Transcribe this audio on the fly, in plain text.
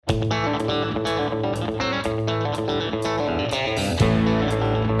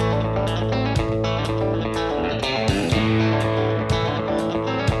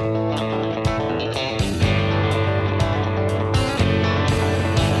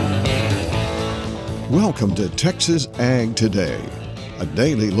Welcome to Texas Ag Today, a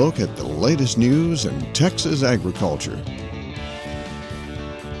daily look at the latest news in Texas agriculture.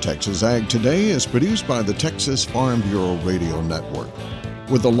 Texas Ag Today is produced by the Texas Farm Bureau Radio Network,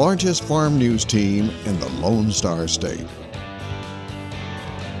 with the largest farm news team in the Lone Star State.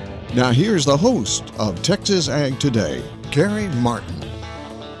 Now here's the host of Texas Ag Today, Carrie Martin.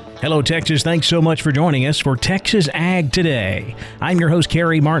 Hello, Texas. Thanks so much for joining us for Texas Ag Today. I'm your host,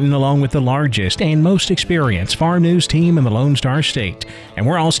 Carrie Martin, along with the largest and most experienced farm news team in the Lone Star State. And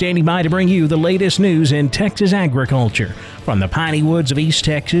we're all standing by to bring you the latest news in Texas agriculture, from the piney woods of East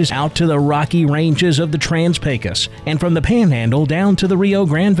Texas out to the rocky ranges of the Trans-Pecos, and from the Panhandle down to the Rio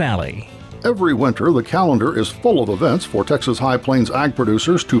Grande Valley. Every winter, the calendar is full of events for Texas High Plains ag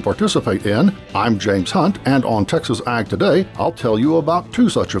producers to participate in. I'm James Hunt, and on Texas Ag Today, I'll tell you about two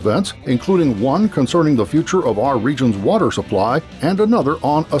such events, including one concerning the future of our region's water supply and another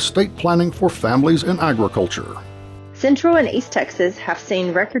on estate planning for families in agriculture. Central and East Texas have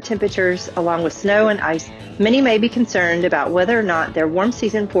seen record temperatures along with snow and ice. Many may be concerned about whether or not their warm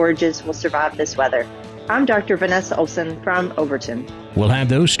season forages will survive this weather. I'm Dr. Vanessa Olson from Overton. We'll have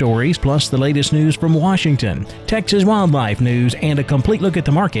those stories, plus the latest news from Washington, Texas wildlife news, and a complete look at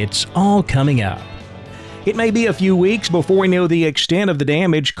the markets, all coming up. It may be a few weeks before we know the extent of the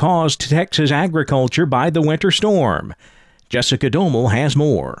damage caused to Texas agriculture by the winter storm. Jessica Domel has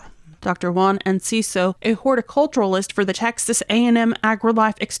more. Dr. Juan Enciso, a horticulturalist for the Texas A&M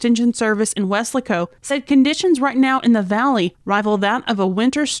AgriLife Extension Service in Weslaco, said conditions right now in the valley rival that of a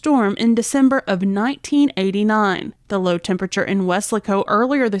winter storm in December of 1989. The low temperature in Weslaco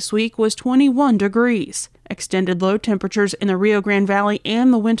earlier this week was 21 degrees. Extended low temperatures in the Rio Grande Valley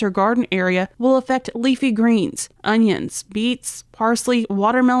and the Winter Garden area will affect leafy greens, onions, beets, parsley,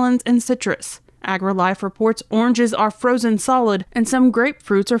 watermelons, and citrus. AgriLife reports oranges are frozen solid and some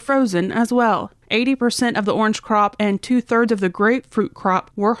grapefruits are frozen as well. 80% of the orange crop and 2/3 of the grapefruit crop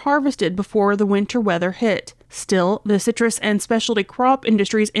were harvested before the winter weather hit. Still, the citrus and specialty crop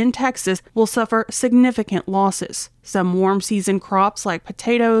industries in Texas will suffer significant losses. Some warm season crops like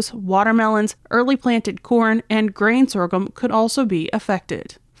potatoes, watermelons, early planted corn, and grain sorghum could also be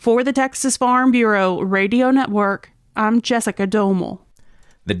affected. For the Texas Farm Bureau Radio Network, I'm Jessica Domel.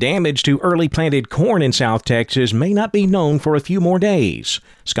 The damage to early planted corn in South Texas may not be known for a few more days.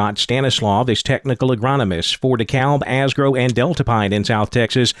 Scott Stanislav is technical agronomist for DeKalb, Asgrow, and Delta Pine in South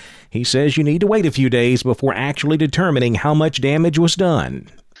Texas. He says you need to wait a few days before actually determining how much damage was done.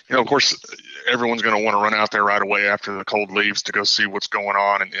 You know, of course, everyone's going to want to run out there right away after the cold leaves to go see what's going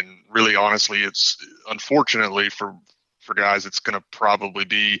on. And really, honestly, it's unfortunately for guys, it's going to probably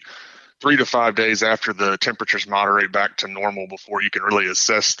be 3 to 5 days after the temperatures moderate back to normal before you can really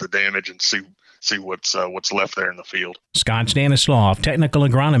assess the damage and see what's left there in the field. Scott Stanislav, technical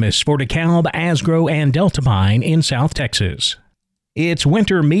agronomist for DeKalb, Asgrow, and Delta Pine in South Texas. It's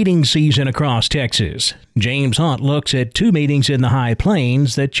winter meeting season across Texas. James Hunt looks at two meetings in the High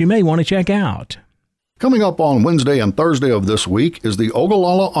Plains that you may want to check out. Coming up on Wednesday and Thursday of this week is the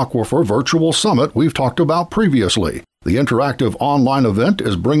Ogallala Aquifer Virtual Summit we've talked about previously. The interactive online event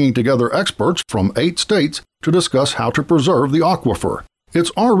is bringing together experts from 8 states to discuss how to preserve the aquifer.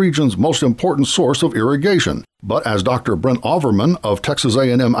 It's our region's most important source of irrigation, but as Dr. Brent Overman of Texas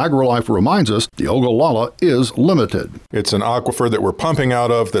A&M AgriLife reminds us, the Ogallala is limited. It's an aquifer that we're pumping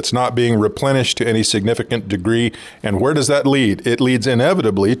out of that's not being replenished to any significant degree. And where does that lead? It leads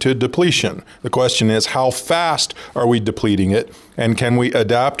inevitably to depletion. The question is, how fast are we depleting it? And can we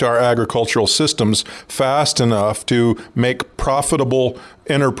adapt our agricultural systems fast enough to make profitable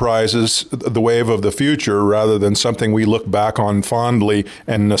enterprises the wave of the future rather than something we look back on fondly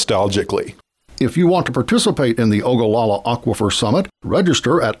and nostalgically? If you want to participate in the Ogallala Aquifer Summit,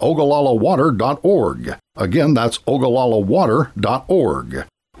 register at ogallalawater.org. Again, that's ogallalawater.org.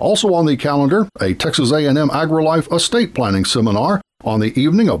 Also on the calendar, a Texas A&M AgriLife estate planning seminar on the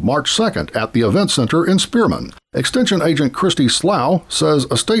evening of March 2nd at the Event Center in Spearman. Extension Agent Christy Slough says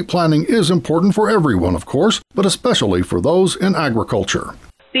estate planning is important for everyone, of course, but especially for those in agriculture.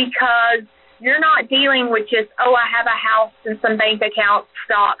 Because you're not dealing with just, I have a house and some bank accounts,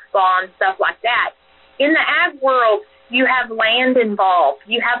 stocks, bonds, stuff like that. In the ag world, you have land involved.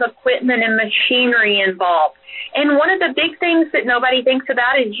 You have equipment and machinery involved. And one of the big things that nobody thinks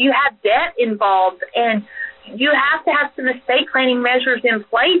about is you have debt involved, and you have to have some estate planning measures in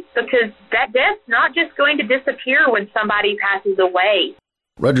place because that debt's not just going to disappear when somebody passes away.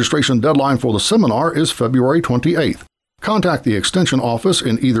 Registration deadline for the seminar is February 28th. Contact the Extension office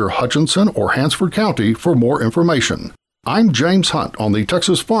in either Hutchinson or Hansford County for more information. I'm James Hunt on the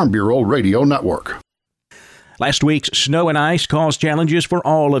Texas Farm Bureau Radio Network. Last week's snow and ice caused challenges for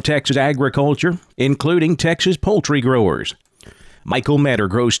all of Texas agriculture, including Texas poultry growers. Michael Metter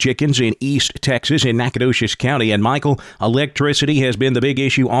grows chickens in East Texas in Nacogdoches County. And Michael, electricity has been the big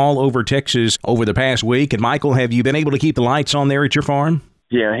issue all over Texas over the past week. And Michael, have you been able to keep the lights on there at your farm?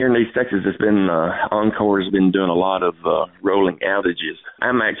 Yeah, here in East Texas, it's been Encore has been doing a lot of rolling outages.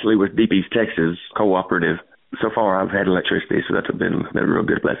 I'm actually with Deep East Texas Cooperative. So far, I've had electricity, so that's been a real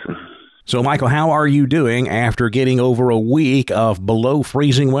good blessing. So, Michael, how are you doing after getting over a week of below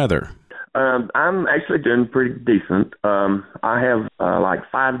freezing weather? I'm actually doing pretty decent. I have like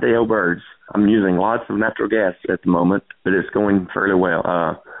 5-day-old birds. I'm using lots of natural gas at the moment, but it's going fairly well.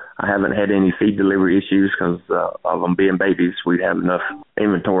 I haven't had any feed delivery issues because of them being babies. We have enough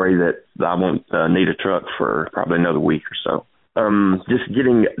inventory that I won't need a truck for probably another week or so. Just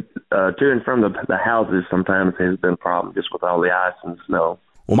getting to and from the houses sometimes has been a problem just with all the ice and snow.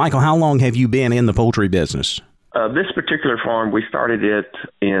 Well, Michael, how long have you been in the poultry business? This particular farm, we started it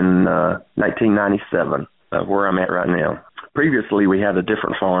in 1997, where I'm at right now. Previously, we had a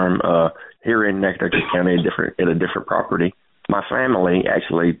different farm here in Nacogdoches County, at a different property. My family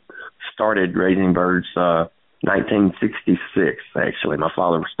actually started raising birds 1966. Actually, my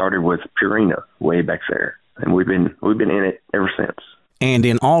father started with Purina way back there, and we've been in it ever since. And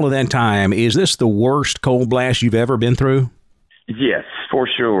in all of that time, is this the worst cold blast you've ever been through? Yes, for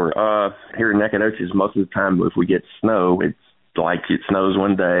sure. Here in Nacogdoches, most of the time, if we get snow, it's like it snows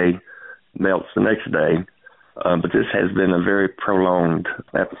one day, melts the next day. But this has been a very prolonged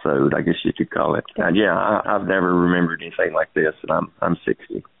episode, I guess you could call it. I've never remembered anything like this, and I'm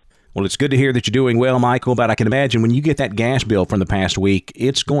 60. Well, it's good to hear that you're doing well, Michael, but I can imagine when you get that gas bill from the past week,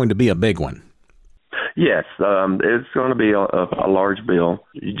 it's going to be a big one. Yes, it's going to be a large bill.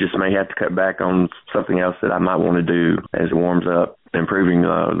 You just may have to cut back on something else that I might want to do as it warms up, improving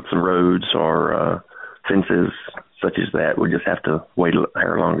some roads or fences such as that. We just have to wait a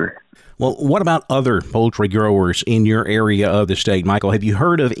hair longer. Well, what about other poultry growers in your area of the state, Michael? Have you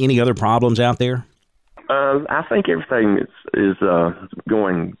heard of any other problems out there? I think everything is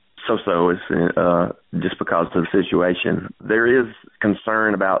going so-so is just because of the situation. There is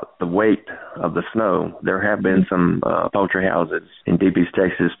concern about the weight of the snow. There have been some poultry houses in Deep East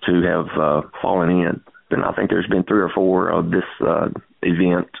Texas to have fallen in. And I think there's been 3 or 4 of this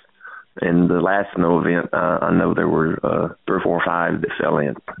event. And the last snow event, I know there were 3 or 4 or 5 that fell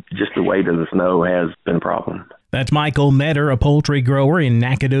in. Just the weight of the snow has been a problem. That's Michael Metter, a poultry grower in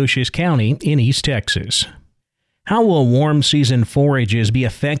Nacogdoches County in East Texas. How will warm season forages be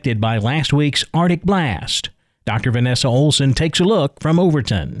affected by last week's Arctic blast? Dr. Vanessa Olson takes a look from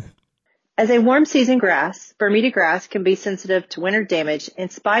Overton. As a warm season grass, Bermuda grass can be sensitive to winter damage in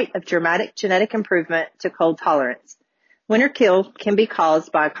spite of dramatic genetic improvement to cold tolerance. Winter kill can be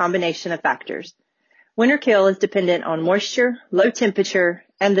caused by a combination of factors. Winter kill is dependent on moisture, low temperature,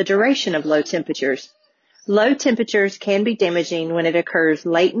 and the duration of low temperatures. Low temperatures can be damaging when it occurs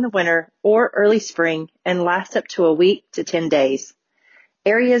late in the winter or early spring and lasts up to a week to 10 days.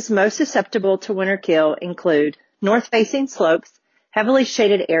 Areas most susceptible to winter kill include north-facing slopes, heavily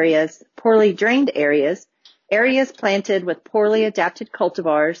shaded areas, poorly drained areas, areas planted with poorly adapted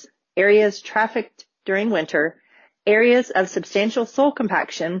cultivars, areas trafficked during winter, areas of substantial soil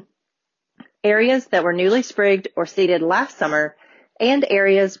compaction, areas that were newly sprigged or seeded last summer, and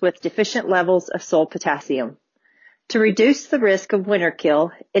areas with deficient levels of soil potassium. To reduce the risk of winter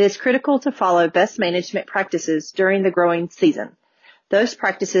kill, it is critical to follow best management practices during the growing season. Those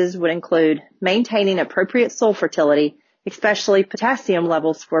practices would include maintaining appropriate soil fertility, especially potassium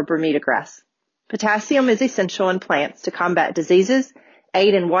levels for Bermuda grass. Potassium is essential in plants to combat diseases,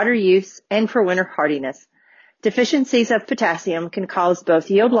 aid in water use, and for winter hardiness. Deficiencies of potassium can cause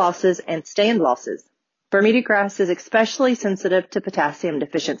both yield losses and stand losses. Bermuda grass is especially sensitive to potassium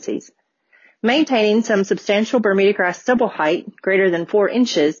deficiencies. Maintaining some substantial Bermuda grass stubble height, greater than 4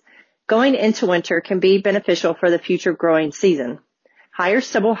 inches, going into winter can be beneficial for the future growing season. Higher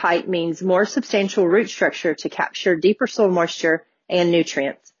stubble height means more substantial root structure to capture deeper soil moisture and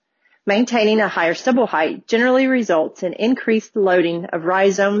nutrients. Maintaining a higher stubble height generally results in increased loading of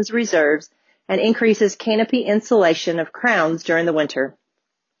rhizomes reserves and increases canopy insulation of crowns during the winter.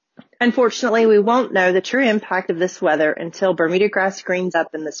 Unfortunately, we won't know the true impact of this weather until Bermuda grass greens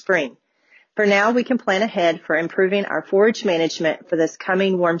up in the spring. For now, we can plan ahead for improving our forage management for this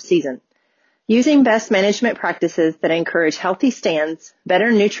coming warm season. Using best management practices that encourage healthy stands,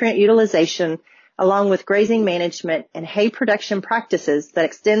 better nutrient utilization, along with grazing management and hay production practices that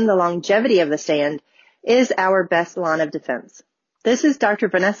extend the longevity of the stand, is our best line of defense. This is Dr.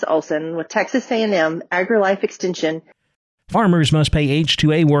 Vanessa Olson with Texas A&M AgriLife Extension. Farmers must pay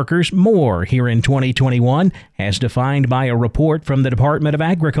H-2A workers more here in 2021, as defined by a report from the Department of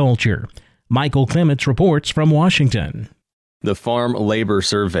Agriculture. Michael Clements reports from Washington. The Farm Labor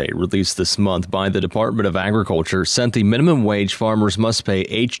Survey released this month by the Department of Agriculture set the minimum wage farmers must pay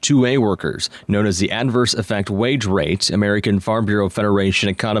H-2A workers, known as the Adverse Effect Wage Rate. American Farm Bureau Federation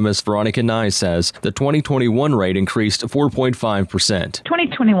economist Veronica Nye says the 2021 rate increased 4.5%.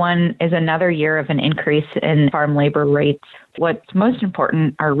 2021 is another year of an increase in farm labor rates. What's most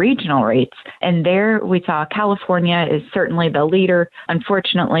important are regional rates. And there we saw California is certainly the leader.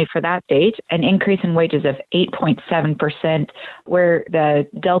 Unfortunately for that state, an increase in wages of 8.7%, where the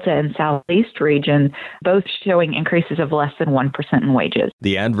Delta and Southeast region both showing increases of less than 1% in wages.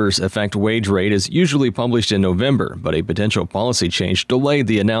 The Adverse Effect Wage Rate is usually published in November, but a potential policy change delayed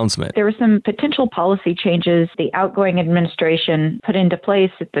the announcement. There were some potential policy changes the outgoing administration put into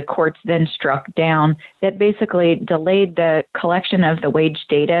place that the courts then struck down that basically delayed the collection of the wage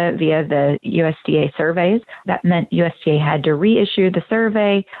data via the USDA surveys. That meant USDA had to reissue the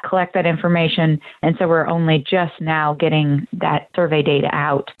survey, collect that information, and so we're only just now getting that survey data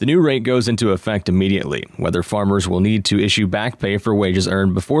out. The new rate goes into effect immediately. Whether farmers will need to issue back pay for wages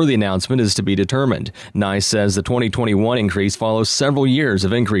earned before the announcement is to be determined. Nye says the 2021 increase follows several years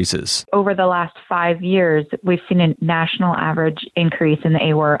of increases. Over the last 5 years, we've seen a national average increase in the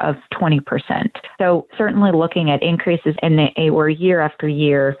AWR of 20%. So certainly looking at increases in the AWR year after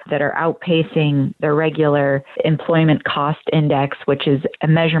year that are outpacing the regular employment cost index, which is a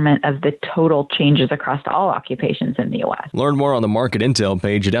measurement of the total changes across all occupations in the U.S. Learn more on the market intel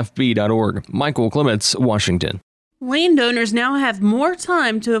page at fb.org. Michael Clements, Washington. Landowners now have more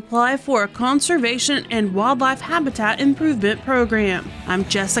time to apply for a conservation and wildlife habitat improvement program. I'm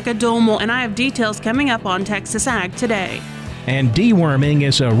Jessica Domel, and I have details coming up on Texas Ag Today. And deworming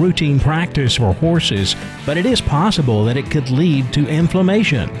is a routine practice for horses, but it is possible that it could lead to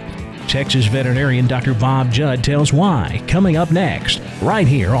inflammation. Texas veterinarian Dr. Bob Judd tells why, coming up next, right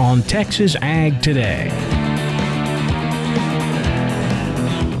here on Texas Ag Today.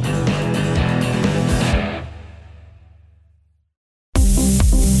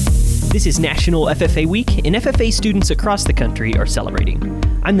 This is National FFA Week, and FFA students across the country are celebrating.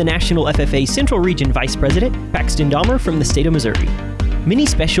 I'm the National FFA Central Region Vice President, Paxton Dahmer from the state of Missouri. Many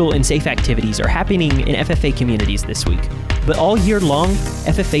special and safe activities are happening in FFA communities this week, but all year long,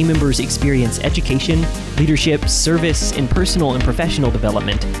 FFA members experience education, leadership, service, and personal and professional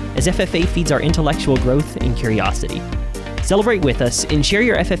development as FFA feeds our intellectual growth and curiosity. Celebrate with us and share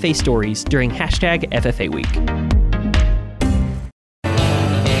your FFA stories during #FFA Week.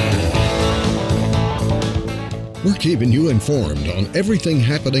 We're keeping you informed on everything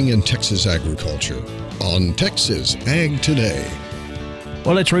happening in Texas agriculture on Texas Ag Today.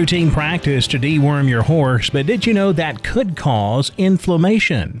 Well, it's routine practice to deworm your horse, but did you know that could cause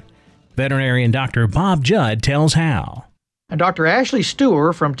inflammation? Veterinarian Dr. Bob Judd tells how. And Dr. Ashley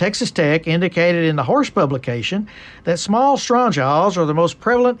Stewart from Texas Tech indicated in the horse publication that small strongyles are the most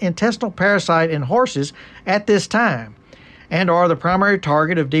prevalent intestinal parasite in horses at this time and are the primary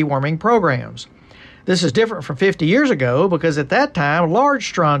target of deworming programs. This is different from 50 years ago because at that time,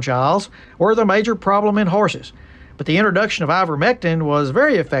 large strongyles were the major problem in horses. But the introduction of ivermectin was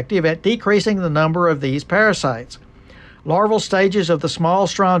very effective at decreasing the number of these parasites. Larval stages of the small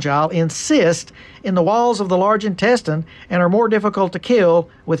strongyle insist in the walls of the large intestine and are more difficult to kill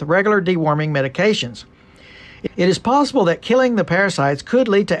with regular deworming medications. It is possible that killing the parasites could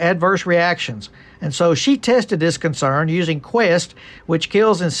lead to adverse reactions, and so she tested this concern using Quest, which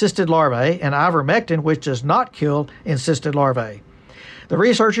kills encysted larvae, and ivermectin, which does not kill encysted larvae. The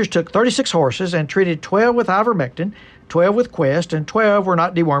researchers took 36 horses and treated 12 with ivermectin, 12 with Quest, and 12 were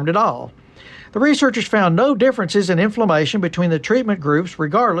not dewormed at all. The researchers found no differences in inflammation between the treatment groups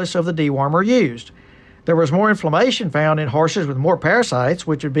regardless of the dewormer used. There was more inflammation found in horses with more parasites,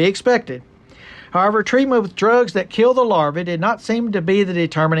 which would be expected. However, treatment with drugs that kill the larvae did not seem to be the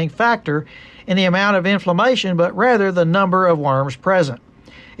determining factor in the amount of inflammation, but rather the number of worms present.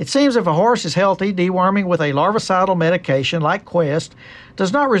 It seems if a horse is healthy, deworming with a larvicidal medication like Quest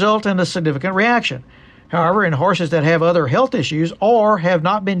does not result in a significant reaction. However, in horses that have other health issues or have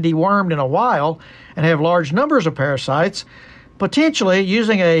not been dewormed in a while and have large numbers of parasites, potentially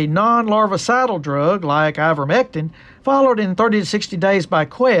using a non-larvicidal drug like ivermectin, followed in 30 to 60 days by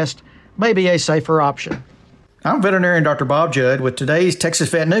Quest, may be a safer option. I'm veterinarian Dr. Bob Judd with today's Texas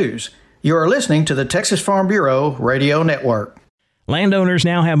Vet News. You are listening to the Texas Farm Bureau Radio Network. Landowners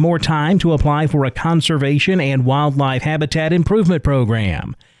now have more time to apply for a conservation and wildlife habitat improvement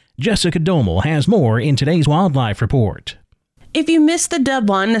program. Jessica Domel has more in today's Wildlife Report. If you missed the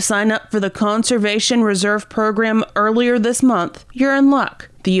deadline to sign up for the Conservation Reserve Program earlier this month, you're in luck.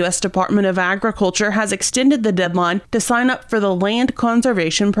 The U.S. Department of Agriculture has extended the deadline to sign up for the Land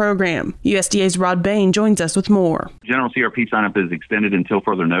Conservation Program. USDA's Rod Bain joins us with more. General CRP sign-up is extended until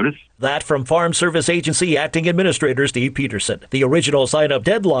further notice. That from Farm Service Agency Acting Administrator Steve Peterson. The original sign-up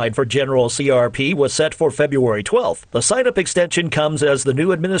deadline for General CRP was set for February 12th. The sign-up extension comes as the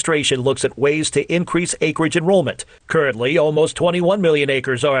new administration looks at ways to increase acreage enrollment. Currently, almost 21 million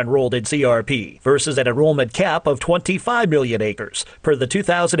acres are enrolled in CRP versus an enrollment cap of 25 million acres per the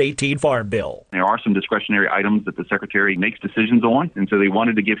 2018 Farm Bill. There are some discretionary items that the Secretary makes decisions on, and so they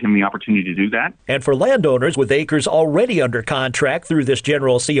wanted to give him the opportunity to do that. And for landowners with acres already under contract through this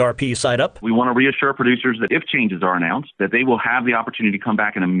General CRP sign-up, we want to reassure producers that if changes are announced, that they will have the opportunity to come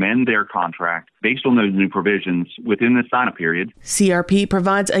back and amend their contract based on those new provisions within the sign-up period. CRP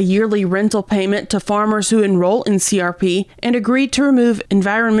provides a yearly rental payment to farmers who enroll in CRP and agree to remove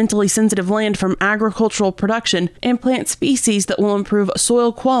environmentally sensitive land from agricultural production and plant species that will improve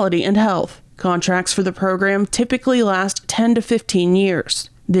soil quality and health. Contracts for the program typically last 10 to 15 years.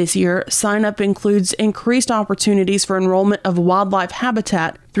 This year, sign-up includes increased opportunities for enrollment of wildlife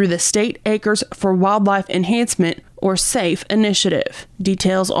habitat through the State Acres for Wildlife Enhancement, or SAFE initiative.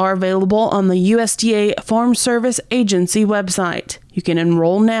 Details are available on the USDA Farm Service Agency website. You can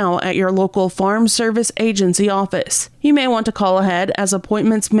enroll now at your local Farm Service Agency office. You may want to call ahead as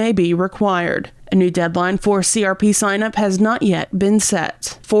appointments may be required. A new deadline for CRP sign-up has not yet been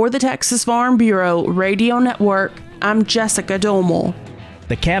set. For the Texas Farm Bureau Radio Network, I'm Jessica Domel.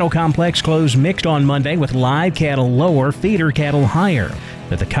 The cattle complex closed mixed on Monday with live cattle lower, feeder cattle higher.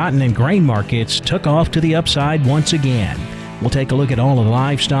 But the cotton and grain markets took off to the upside once again. We'll take a look at all of the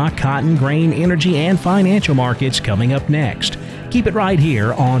livestock, cotton, grain, energy, and financial markets coming up next. Keep it right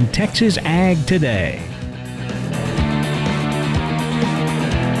here on Texas Ag Today.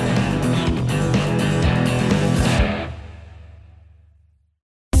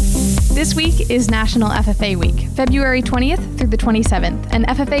 This week is National FFA Week, February 20th through the 27th, and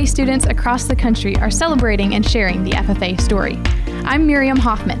FFA students across the country are celebrating and sharing the FFA story. I'm Miriam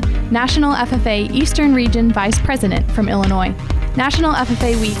Hoffman, National FFA Eastern Region Vice President from Illinois. National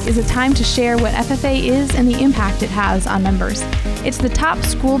FFA Week is a time to share what FFA is and the impact it has on members. It's the top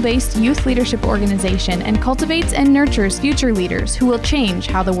school-based youth leadership organization and cultivates and nurtures future leaders who will change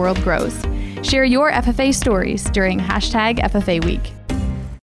how the world grows. Share your FFA stories during #FFA Week.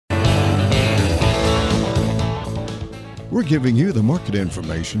 We're giving you the market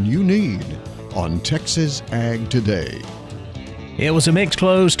information you need on Texas Ag Today. It was a mixed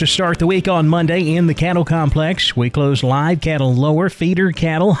close to start the week on Monday in the cattle complex. We closed live cattle lower, feeder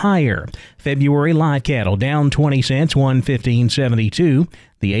cattle higher. February live cattle down 20 cents, 115.72.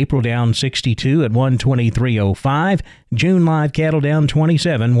 The April down 62 at 123.05. June live cattle down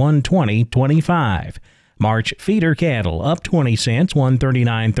 27, 120.25. March feeder cattle up 20 cents,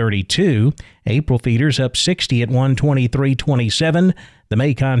 139.32. April feeders up 60 at 123.27. The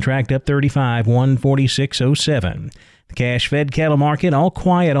May contract up 35, 146.07. The cash fed cattle market all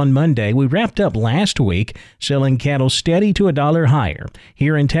quiet on Monday. We wrapped up last week selling cattle steady to $1 higher.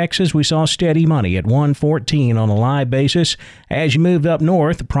 Here in Texas, we saw steady money at 114 on a live basis. As you moved up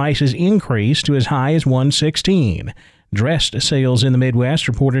north, prices increased to as high as 116. Dressed sales in the Midwest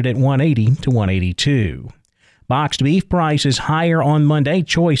reported at 180 to 182. Boxed beef prices higher on Monday.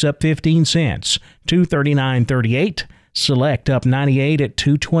 Choice up 15 cents, 239.38. Select up 98 at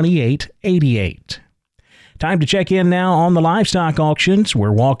 228.88. Time to check in now on the livestock auctions.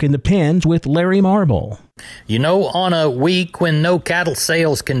 We're walking the pens with Larry Marble. You know, on a week when no cattle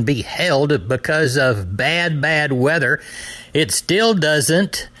sales can be held because of bad weather, it still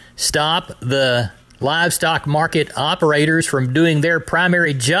doesn't stop the livestock market operators from doing their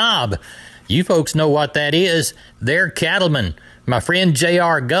primary job. You folks know what that is. They're cattlemen. My friend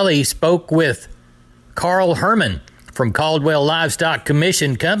J.R. Gully spoke with Carl Herman from Caldwell Livestock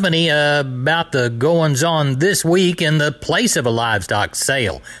Commission Company about the goings-on this week in the place of a livestock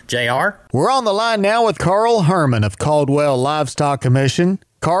sale. J.R.? We're on the line now with Carl Herman of Caldwell Livestock Commission.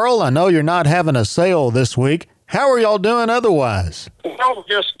 Carl, I know you're not having a sale this week. How are y'all doing otherwise? Well,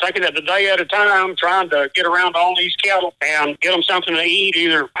 just taking it a day at a time, trying to get around all these cattle and get them something to eat,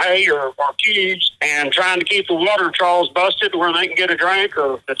 either hay or cubes, and trying to keep the water troughs busted where they can get a drink,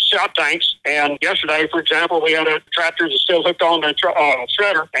 or the shot tanks. And yesterday, for example, we had a tractor that's still hooked on the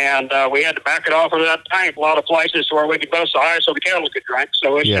shredder, and we had to back it off of that tank. A lot of places where we could bust the ice so the cattle could drink.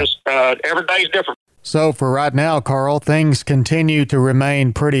 So it's just every day's different. So for right now, Carl, things continue to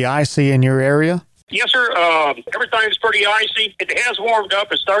remain pretty icy in your area? Yes, sir. Everything's pretty icy. It has warmed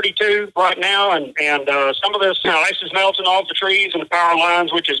up. It's 32 right now, and some of this ice is melting off the trees and the power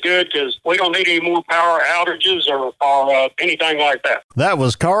lines, which is good because we don't need any more power outages or anything like that. That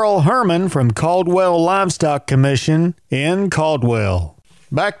was Carl Herman from Caldwell Livestock Commission in Caldwell.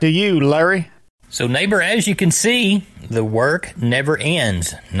 Back to you, Larry. So, neighbor, as you can see, the work never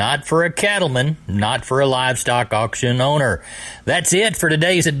ends. Not for a cattleman, not for a livestock auction owner. That's it for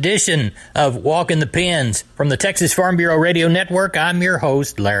today's edition of Walking the Pens. From the Texas Farm Bureau Radio Network, I'm your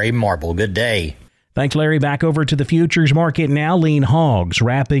host, Larry Marble. Good day. Thanks, Larry. Back over to the futures market now. Lean hogs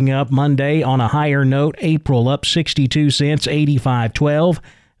wrapping up Monday on a higher note. April up 62 cents, 85.12.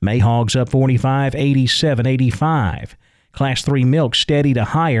 May hogs up 45, 87.85. Class 3 milk steady to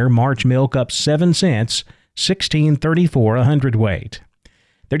higher. March milk up 7 cents, 16.34 a hundredweight.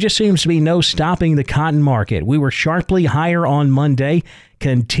 There just seems to be no stopping the cotton market. We were sharply higher on Monday,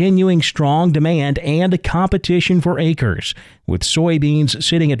 continuing strong demand and competition for acres. With soybeans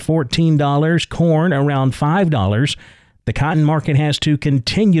sitting at $14, corn around $5, the cotton market has to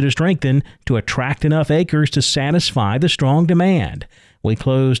continue to strengthen to attract enough acres to satisfy the strong demand. We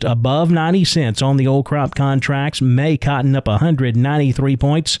closed above 90 cents on the old crop contracts. May cotton up 193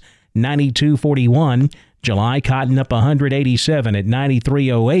 points, 92.41. July cotton up 187 at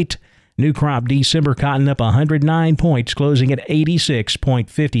 93.08. New crop December cotton up 109 points, closing at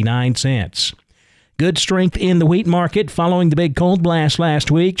 86.59 cents. Good strength in the wheat market following the big cold blast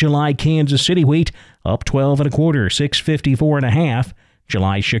last week. July Kansas City wheat up 12 1/4, 6.54 1/2.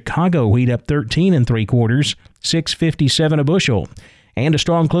 July Chicago wheat up 13 3/4, 6.57 a bushel. And a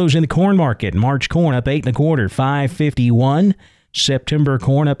strong close in the corn market. March corn up 8 1/4, 5.51. September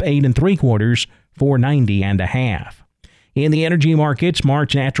corn up 8 3/4, 4.90 1/2. In the energy markets,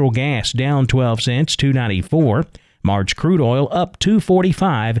 March natural gas down 12 cents, 2.94. March crude oil up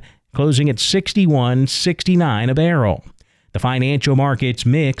 2.45, closing at 61.69 a barrel. The financial markets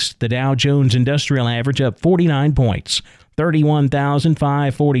mixed. The Dow Jones Industrial Average up 49 points,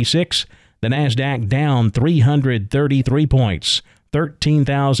 31,546. The Nasdaq down 333 points,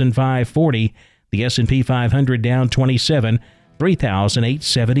 13,540. The S&P 500 down 27,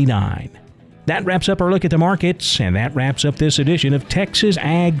 3,879. That wraps up our look at the markets, and that wraps up this edition of Texas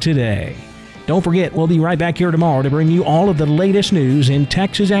Ag Today. Don't forget, we'll be right back here tomorrow to bring you all of the latest news in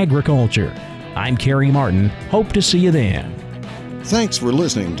Texas agriculture. I'm Kerry Martin. Hope to see you then. Thanks for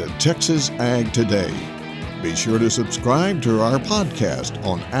listening to Texas Ag Today. Be sure to subscribe to our podcast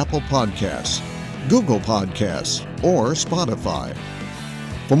on Apple Podcasts, Google Podcasts, or Spotify.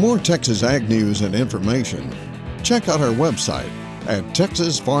 For more Texas Ag news and information, check out our website at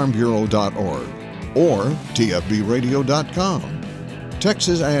texasfarmbureau.org or tfbradio.com.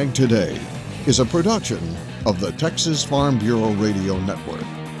 Texas Ag Today is a production of the Texas Farm Bureau Radio Network.